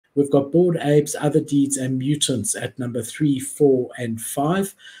We've got Bored Apes, Other Deeds, and Mutants at number 3, 4, and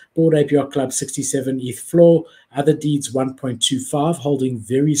 5. Bored Ape Yacht Club 67 ETH floor. Other Deeds 1.25, holding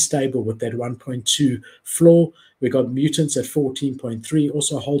very stable with that 1.2 floor. We got Mutants at 14.3,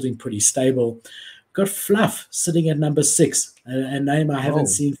 also holding pretty stable. We've got Fluff sitting at number 6, a name I haven't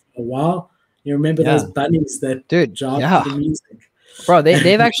seen for a while. You remember those bunnies that jive to the music? Bro,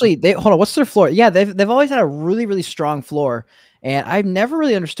 they've actually hold on, what's their floor? Yeah, they've always had a really, really strong floor. And I've never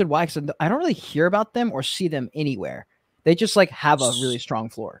really understood why, because I don't really hear about them or see them anywhere. They just like have a really strong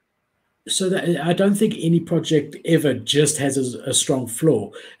floor. So I don't think any project ever just has a strong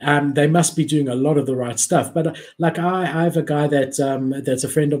floor. They must be doing a lot of the right stuff. But like I have a guy that's a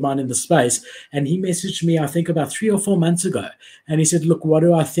friend of mine in the space, and he messaged me, I think about 3 or 4 months ago. And he said, look, what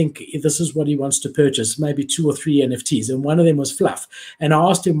do I think? This is what he wants to purchase, maybe 2 or 3 NFTs. And one of them was Fluff. And I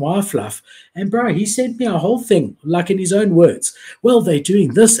asked him why Fluff. And bro, he sent me a whole thing, like in his own words. Well, they're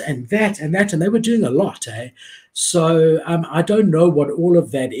doing this and that and that, and they were doing a lot. So I don't know what all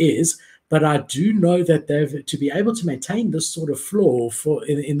of that is. But I do know that to be able to maintain this sort of floor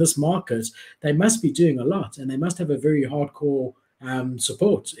in this market, they must be doing a lot, and they must have a very hardcore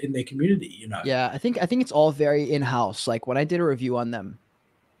support in their community. You know. Yeah, I think it's all very in-house. Like when I did a review on them,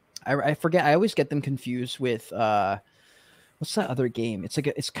 I forget. I always get them confused with what's that other game?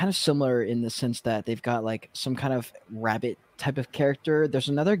 It's kind of similar in the sense that they've got like some kind of rabbit type of character. There's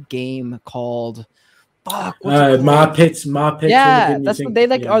another game called. My pets. Yeah, that's what they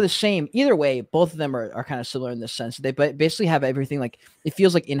like are the same. Either way, both of them are kind of similar in this sense. They basically have everything, like it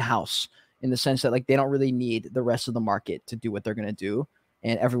feels like in-house in the sense that like they don't really need the rest of the market to do what they're going to do.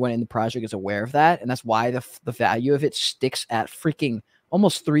 And everyone in the project is aware of that. And that's why the value of it sticks at freaking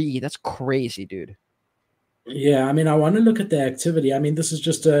almost 3. That's crazy, dude. Yeah, I mean, I want to look at the activity. I mean, this is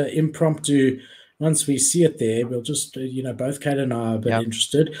just an impromptu. Once we see it there, we'll just, both Kate and I are a bit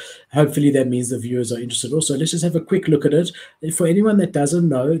interested. Hopefully that means the viewers are interested also. Let's just have a quick look at it. For anyone that doesn't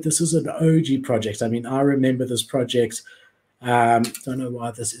know, this is an OG project. I mean, I remember this project. Don't know why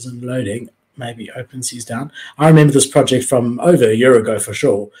this isn't loading. Maybe OpenSea's down. I remember this project from over a year ago for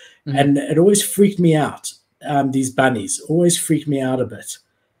sure. Mm-hmm. And it always freaked me out. These bunnies always freaked me out a bit.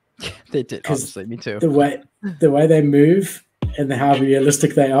 They did, honestly, me too. The way they move and how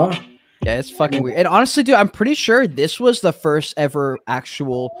realistic they are. Yeah, it's fucking weird. And honestly, dude, I'm pretty sure this was the first ever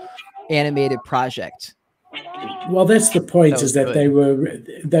actual animated project. Well, that's the point, is that they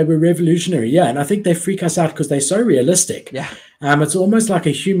were revolutionary. Yeah, and I think they freak us out because they're so realistic. Yeah. It's almost like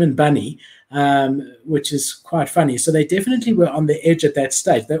a human bunny, which is quite funny. So they definitely were on the edge at that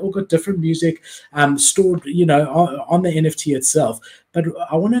stage. They all got different music stored, on the NFT itself. But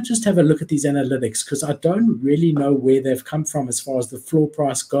I want to just have a look at these analytics because I don't really know where they've come from as far as the floor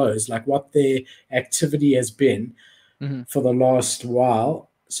price goes, like what their activity has been for the last while.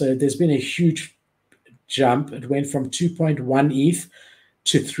 So there's been a huge jump. It went from 2.1 ETH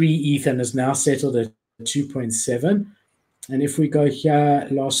to 3 ETH and is now settled at 2.7. And if we go here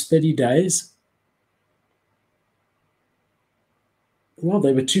last 30 days, well,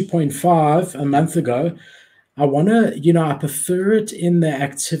 they were 2.5 a month ago. I want to, I prefer it in the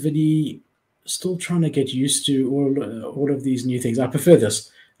activity. Still trying to get used to all of these new things. I prefer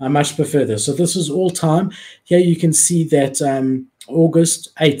this. I much prefer this. So this is all time. Here you can see that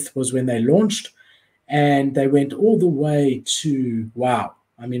August 8th was when they launched, and they went all the way to, wow.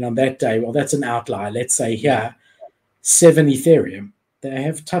 I mean, on that day, well, that's an outlier. Let's say here, 7 Ethereum. They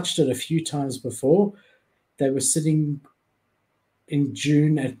have touched it a few times before. They were sitting in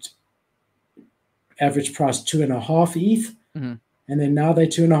June at average price 2.5 ETH. And then now they're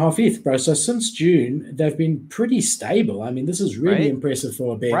 2.5 ETH, bro. So since June, they've been pretty stable. I mean, this is really impressive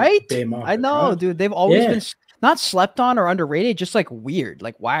for a bear market. I know, dude. They've always been not slept on or underrated, just like weird.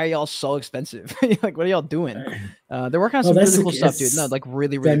 Like, why are y'all so expensive? Like, what are y'all doing? They're working on some really cool stuff, dude. No, like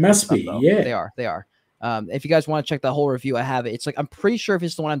really, really. They must be, They are. If you guys want to check the whole review, I have it. It's like, I'm pretty sure if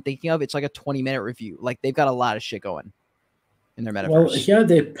it's the one I'm thinking of, it's like a 20-minute review. Like, they've got a lot of shit going in their metaverse. Well, here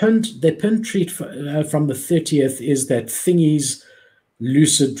their pinned tweet from the 30th is that Thingy's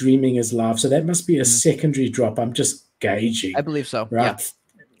lucid dreaming is live. So that must be a secondary drop. I'm just gauging. I believe so. Right. Yeah.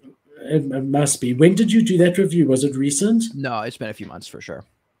 It must be. When did you do that review? Was it recent? No, it's been a few months for sure.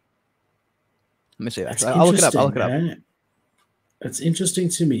 Let me see that. I'll look it up. It's interesting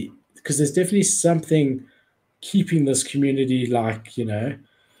to me because there's definitely something keeping this community, like,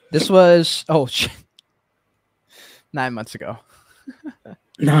 This was 9 months ago.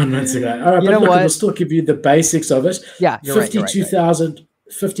 9 months ago. All right, but look, we'll still give you the basics of it. Yeah, you're 52,000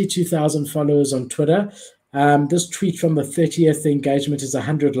 followers on Twitter. This tweet from the 30th, the engagement is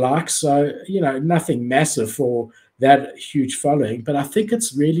 100 likes. So, nothing massive for that huge following. But I think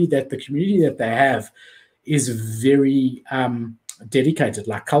it's really that the community that they have is very dedicated,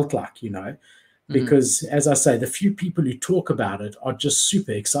 like cult-like, you know, because as I say, the few people who talk about it are just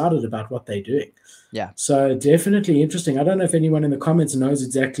super excited about what they're doing. Yeah. So definitely interesting. I don't know if anyone in the comments knows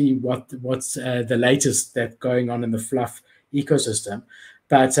exactly what's the latest that's going on in the Fluff ecosystem,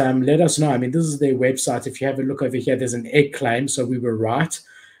 but let us know. I mean, this is their website. If you have a look over here, there's an egg claim. So we were right.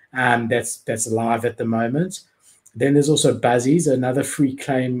 That's live at the moment. Then there's also Buzzies, another free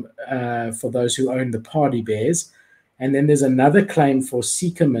claim for those who own the Party Bears. And then there's another claim for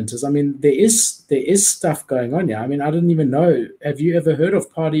Seeker Minters. I mean, there is stuff going on here. I mean, I didn't even know. Have you ever heard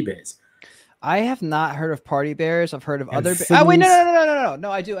of Party Bears? I have not heard of Party Bears. I've heard of other. Oh wait, no!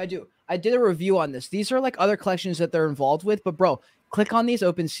 I do. I did a review on this. These are like other collections that they're involved with. But bro, click on these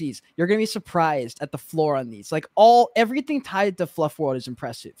open seas. You're gonna be surprised at the floor on these. Like everything tied to Fluff World is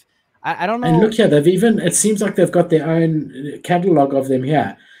impressive. I don't know. And look here, it seems like they've got their own catalog of them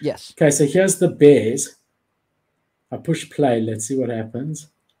here. Yes. Okay, so here's the bears. I push play. Let's see what happens.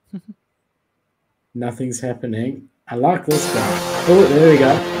 Nothing's happening. I like this guy. Oh, there we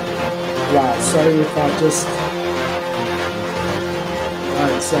go. Right, sorry if I just...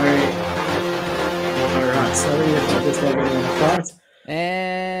 Right, sorry. Alright, sorry if I just have it in the fight.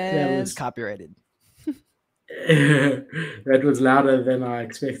 And it's copyrighted. That was louder than I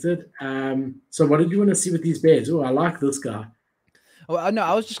expected. So what did you want to see with these bears? Oh, I like this guy. Oh, no,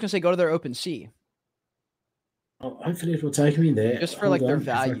 I was just going to say go to their OpenSea. Oh, hopefully it will take me there. Just for like their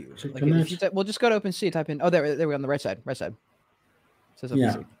value. Like if you we'll just go to OpenSea, type in... Oh, there we go on the right side. Right side. It says OpenSea.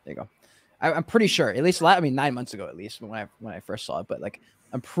 Yeah. There you go. I'm pretty sure, at least 9 months ago, at least when I first saw it, but like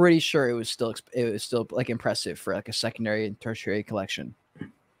I'm pretty sure it was still like impressive for like a secondary and tertiary collection.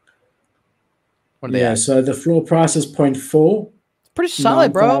 What are they at? So the floor price is 0.4. Pretty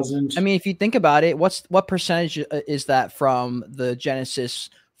solid, 9, bro. I mean, if you think about it, what percentage is that from the Genesis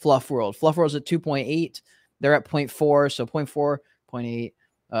Fluff World? Fluff World's at 2.8. They're at 0.4, so 0.4,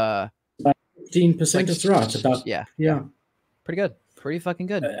 0.8. 15%. Like, that's right. About yeah. Pretty good. Pretty fucking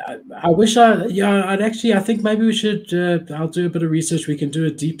good. I wish I think maybe we should, I'll do a bit of research. We can do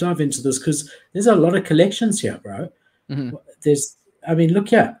a deep dive into this because there's a lot of collections here, bro. I mean, look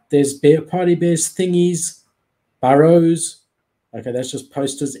here. There's Party Bears thingies, burrows. Okay, that's just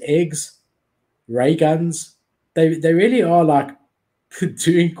posters, eggs, ray guns. They really are like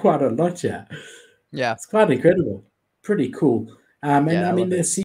doing quite a lot here. Yeah. It's quite incredible. Pretty cool. And I mean, there's